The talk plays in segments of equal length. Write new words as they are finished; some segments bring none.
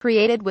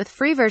Created with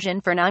free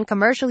version for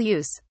non-commercial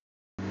use.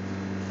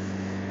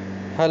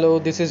 Hello,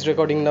 this is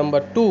recording number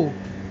 2.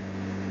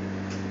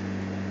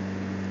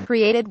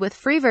 Created with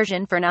free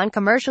version for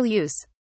non-commercial use.